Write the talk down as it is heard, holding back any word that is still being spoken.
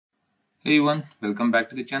Hey everyone, welcome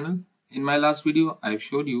back to the channel. In my last video, I've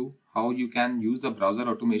showed you how you can use the browser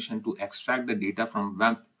automation to extract the data from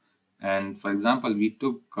web. And for example, we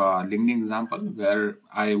took LinkedIn example where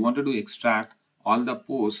I wanted to extract all the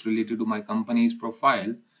posts related to my company's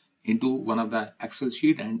profile into one of the Excel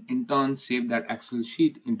sheet and in turn save that Excel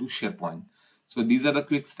sheet into SharePoint. So these are the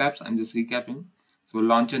quick steps. I'm just recapping. So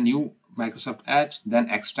launch a new Microsoft Edge, then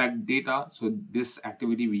extract data. So this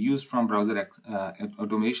activity we used from browser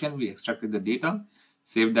automation, we extracted the data,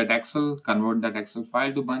 save that Excel, convert that Excel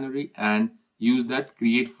file to binary, and use that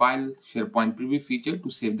create file SharePoint preview feature to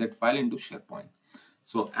save that file into SharePoint.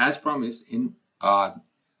 So as promised, in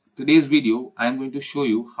today's video, I'm going to show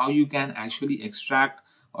you how you can actually extract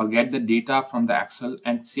or get the data from the Excel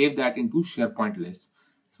and save that into SharePoint list.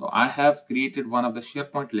 So I have created one of the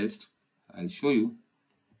SharePoint list. I'll show you.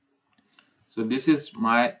 So this is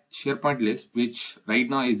my SharePoint list, which right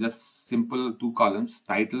now is just simple two columns,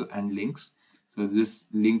 title and links. So this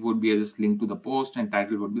link would be just link to the post and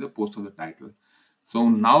title would be the post of the title. So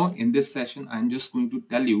now in this session, I'm just going to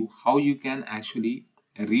tell you how you can actually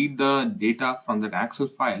read the data from that Excel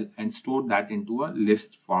file and store that into a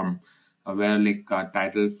list form where like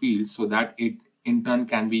title fields, so that it in turn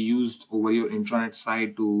can be used over your intranet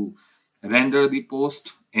site to render the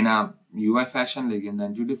post in a UI fashion, like in the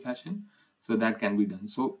intuitive fashion. So that can be done.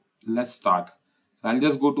 So let's start. So I'll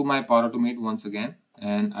just go to my PowerAutomate once again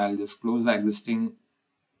and I'll just close the existing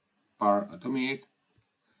PowerAutomate.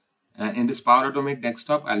 And in this PowerAutomate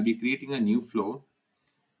desktop, I'll be creating a new flow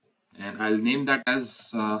and I'll name that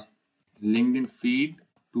as LinkedIn feed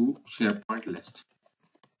to SharePoint list.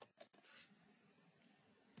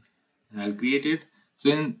 And I'll create it. So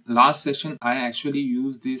in last session, I actually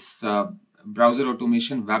used this browser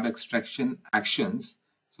automation web extraction actions.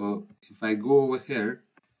 So if I go over here,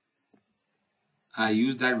 I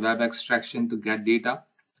use that web extraction to get data.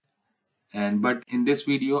 But in this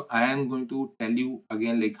video, I am going to tell you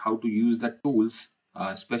again like how to use the tools,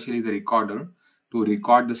 especially the recorder, to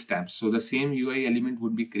record the steps. So the same UI element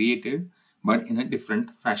would be created, but in a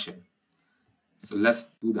different fashion. So let's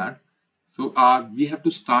do that. So we have to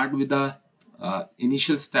start with the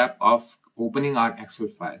initial step of opening our Excel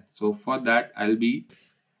file. So for that, I'll be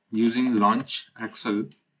using launch Excel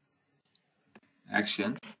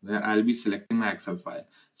action where I'll be selecting my Excel file.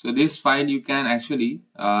 So this file you can actually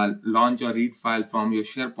launch or read file from your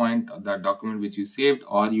SharePoint, the document which you saved,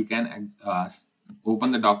 or you can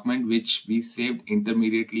open the document which we saved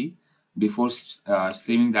intermediately before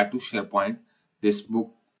saving that to SharePoint, this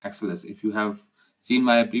book XLS. If you have seen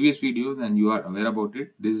my previous video, then you are aware about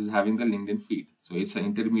it. This is having the LinkedIn feed. So it's an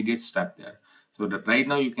intermediate step there. So that right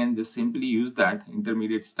now you can just simply use that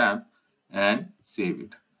intermediate step and save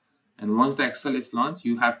it. And once the Excel is launched,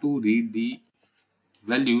 you have to read the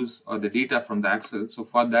values or the data from the Excel. So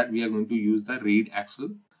for that, we are going to use the read Excel.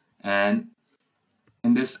 And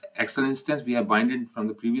in this Excel instance, we have binded from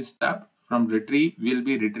the previous step. From retrieve, we'll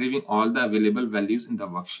be retrieving all the available values in the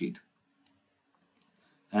worksheet.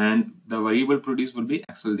 And the variable produced will be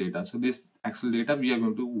Excel data. So this Excel data we are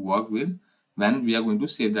going to work with when we are going to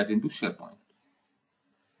save that into SharePoint.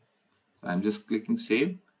 So I'm just clicking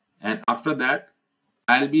save. And after that,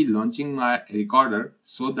 I'll be launching my recorder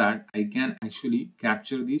so that I can actually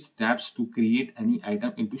capture these steps to create any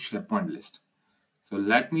item into SharePoint list. So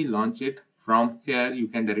let me launch it from here. You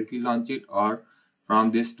can directly launch it, or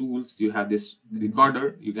from these tools, you have this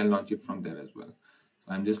recorder, you can launch it from there as well.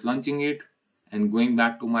 So I'm just launching it and going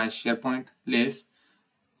back to my SharePoint list.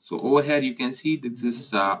 So over here, you can see that this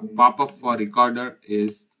pop-up for recorder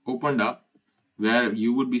is opened up, where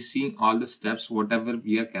you would be seeing all the steps, whatever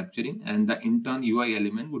we are capturing, and the intern UI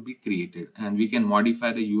element would be created. And we can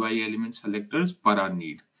modify the UI element selectors per our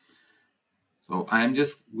need. So I am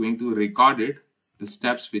just going to record it, the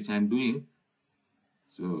steps which I'm doing.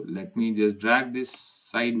 So let me just drag this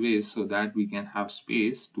sideways so that we can have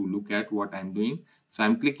space to look at what I'm doing. So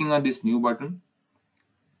I'm clicking on this new button.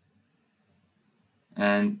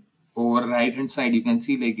 And over right hand side, you can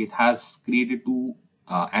see like it has created two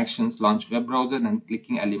actions, launch web browser and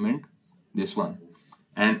clicking element, this one.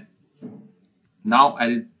 And now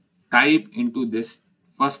I'll type into this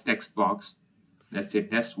first text box, let's say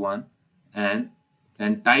test one, and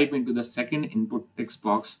then type into the second input text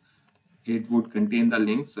box. It would contain the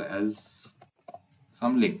links as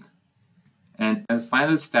some link. And as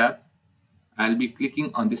final step, I'll be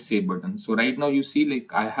clicking on the save button. So right now you see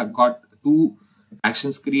like I have got two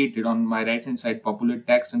actions created on my right hand side, populate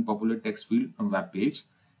text and populate text field from web page.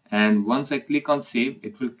 And once I click on save,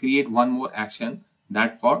 it will create one more action,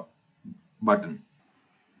 that for button.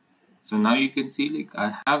 So now you can see like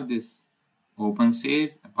I have this open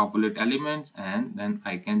save, populate elements, and then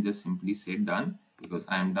I can just simply say done, because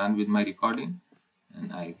I am done with my recording,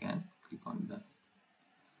 and I can click on done.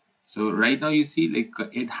 So right now you see like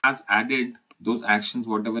it has added those actions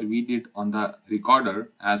whatever we did on the recorder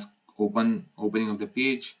as opening of the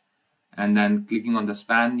page, and then clicking on the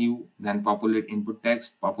span new, then populate input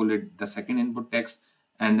text, populate the second input text,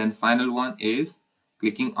 and then final one is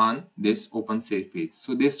clicking on this open save page.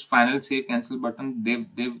 So this final save cancel button,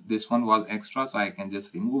 this one was extra, so I can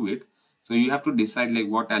just remove it. So you have to decide like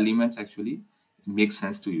what elements actually make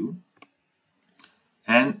sense to you.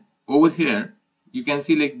 And over here you can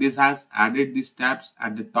see like this has added these tabs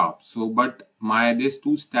at the top. So but these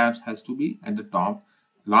two tabs has to be at the top,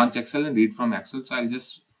 launch Excel and read from Excel. So I'll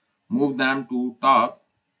just move them to top.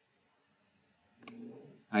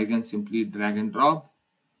 I can simply drag and drop,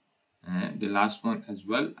 and the last one as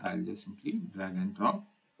well I'll just simply drag and drop.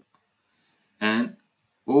 And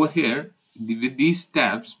over here with these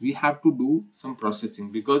tabs we have to do some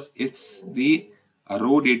processing, because it's the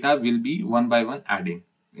raw data will be one by one adding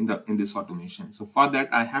in this automation. So for that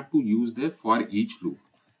I have to use the for each loop.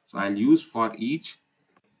 So I'll use for each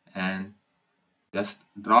and just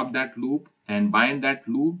drop that loop and bind that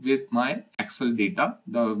loop with my Excel data,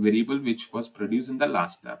 the variable which was produced in the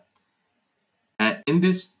last step. And in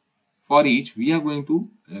this for each we are going to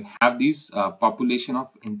have these population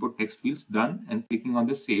of input text fields done, and clicking on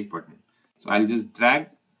the save button. So I'll just drag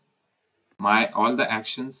all the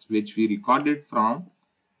actions which we recorded from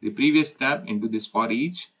the previous tab into this for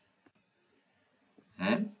each,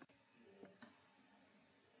 and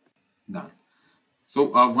done. So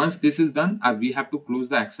once this is done, we have to close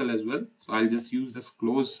the Excel as well. So I'll just use this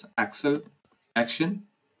close Excel action,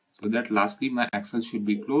 so that lastly my Excel should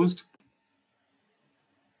be closed.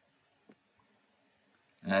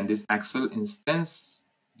 And this Excel instance,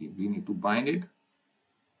 we need to bind it.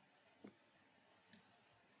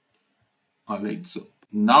 All right, so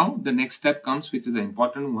now the next step comes, which is the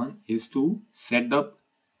important one, is to set up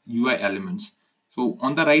UI elements. So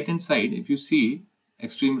on the right hand side, if you see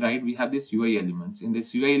extreme right, we have this UI elements. In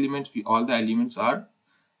this UI elements, all the elements are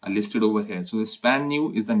listed over here. So the span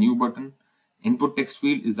new is the new button, input text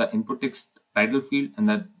field is the input text title field, and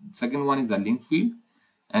the second one is the link field.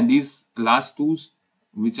 And these last two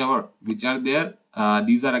which are there,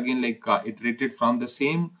 these are again like iterated from the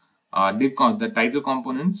same the title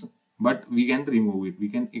components, but we can remove it, we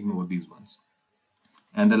can ignore these ones.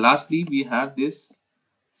 And lastly we have this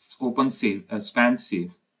open save, span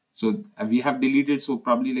save. So we have deleted, so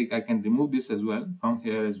probably like I can remove this as well from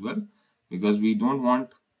here as well, because we don't want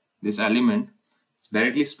this element. So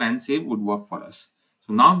directly span save would work for us.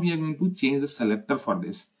 So now we are going to change the selector for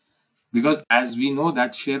this, because as we know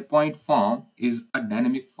that SharePoint form is a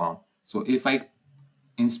dynamic form. So if I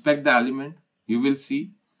inspect the element, you will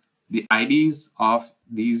see the IDs of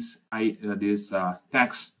these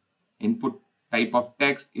text input type of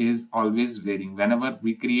text is always varying. Whenever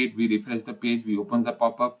we refresh the page, we open the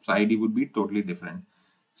pop-up, so ID would be totally different.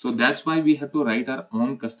 So that's why we have to write our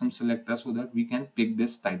own custom selector, so that we can pick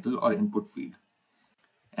this title or input field.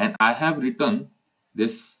 And I have written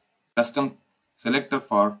this custom selector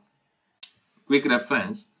for quick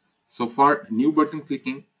reference. So for new button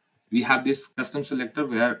clicking, we have this custom selector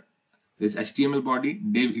where this HTML body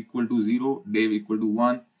div equal to 0, div equal to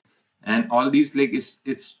 1, and all these like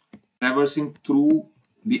it's traversing through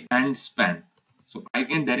the end span. So I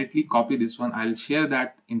can directly copy this one. I'll share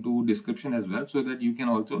that into description as well, so that you can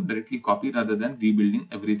also directly copy rather than rebuilding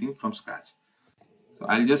everything from scratch. So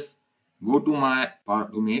I'll just go to my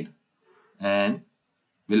PowerAutomate and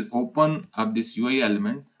will open up this UI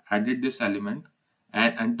element, edit this element,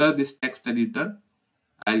 and enter this text editor.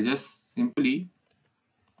 I'll just simply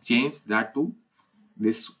change that to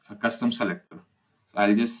this custom selector. So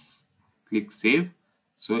I'll just click save,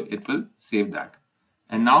 so it will save that.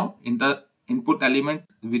 And now in the input element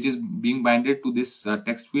which is being binded to this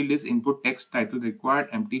text field is input text title required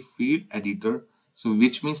empty field editor. So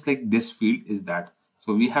which means like this field is that.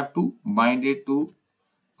 So we have to bind it to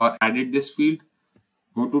or edit this field.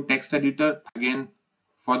 Go to text editor again.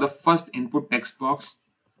 For the first input text box,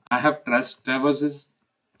 I have traverses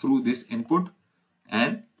through this input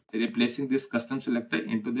and replacing this custom selector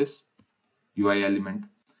into this UI element.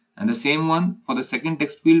 And the same one for the second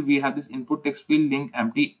text field, we have this input text field link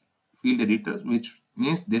empty field editor, which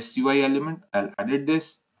means this UI element. I'll edit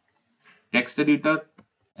this text editor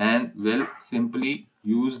and will simply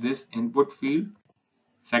use this input field,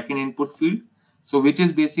 second input field. So which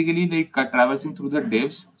is basically like traversing through the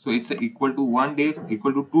divs. So it's equal to 1 div,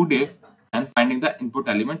 equal to 2 div, and finding the input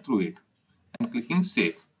element through it and clicking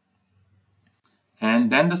save.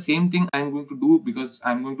 And then the same thing I'm going to do, because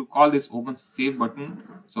I'm going to call this open save button.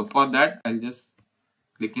 So for that, I'll just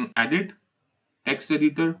clicking edit text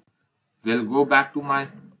editor. We'll go back to my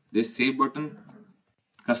this save button,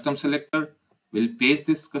 custom selector. We'll paste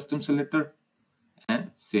this custom selector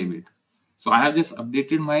and save it. So I have just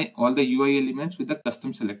updated my all the UI elements with the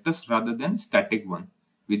custom selectors rather than static one,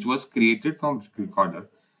 which was created from recorder.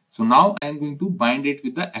 So now I am going to bind it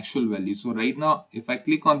with the actual value. So right now, if I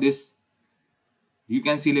click on this, you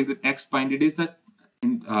can see like the text binded is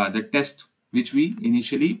the test which we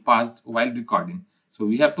initially passed while recording. So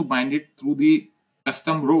we have to bind it through the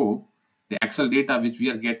custom row, the Excel data which we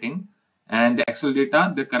are getting, and the Excel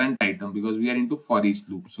data, the current item, because we are into for each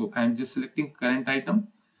loop. So I'm just selecting current item,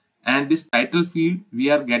 and this title field we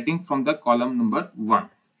are getting from the column number 1.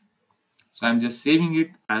 So I'm just saving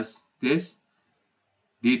it as this.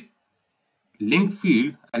 The link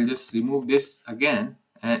field, I'll just remove this again,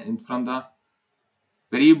 and from the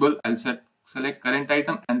variable I'll select current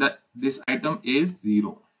item, and this item is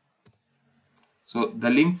 0. So the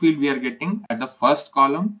link field we are getting at the first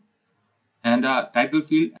column and the title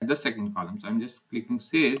field at the second column. So I'm just clicking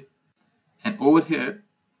save, and over here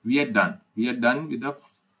we are done. We are done with the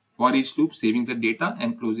for each loop, saving the data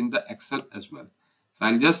and closing the Excel as well. So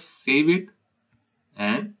I'll just save it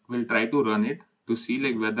and we'll try to run it to see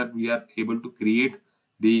like whether we are able to create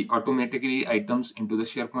the automatically items into the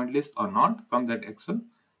SharePoint list or not from that Excel.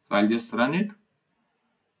 So I'll just run it.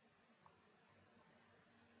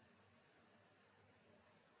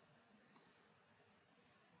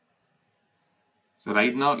 So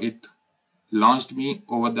right now it launched me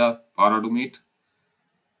over the PowerAutomate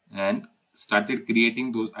and started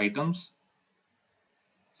creating those items.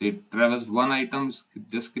 So it traversed one item,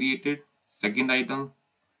 just created, second item.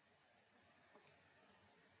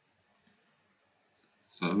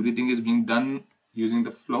 So everything is being done using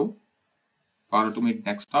the flow, PowerAutomate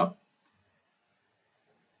desktop,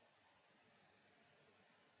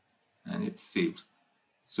 and it's saved.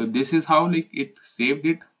 So this is how like it saved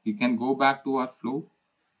it. We can go back to our flow,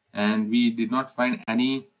 and we did not find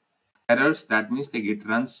any errors. That means like it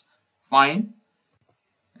runs fine.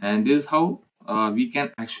 And this is how we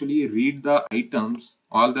can actually read the items,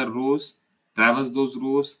 all the rows, traverse those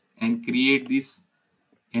rows, and create these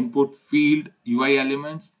input field UI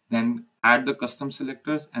elements, then add the custom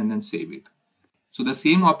selectors and then save it. So the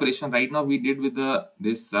same operation right now we did with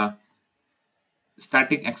this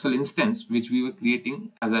static Excel instance which we were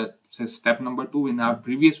creating as a step number 2 in our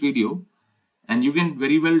previous video. And you can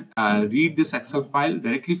very well read this Excel file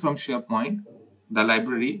directly from SharePoint, the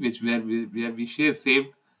library where we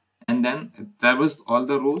saved, and then traverse all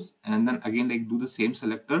the rows, and then again like do the same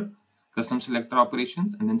selector, custom selector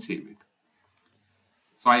operations, and then save it.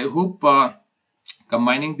 So I hope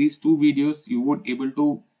combining these two videos you would able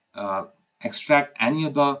to extract any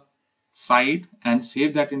of the site and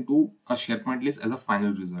save that into a SharePoint list as a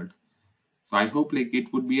final result. So I hope like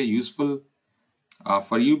it would be a useful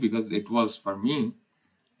for you, because it was for me.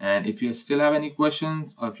 And if you still have any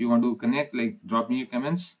questions, or if you want to connect, like drop me your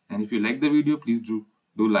comments. And if you like the video, please do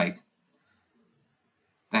like.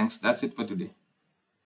 Thanks. That's it for today.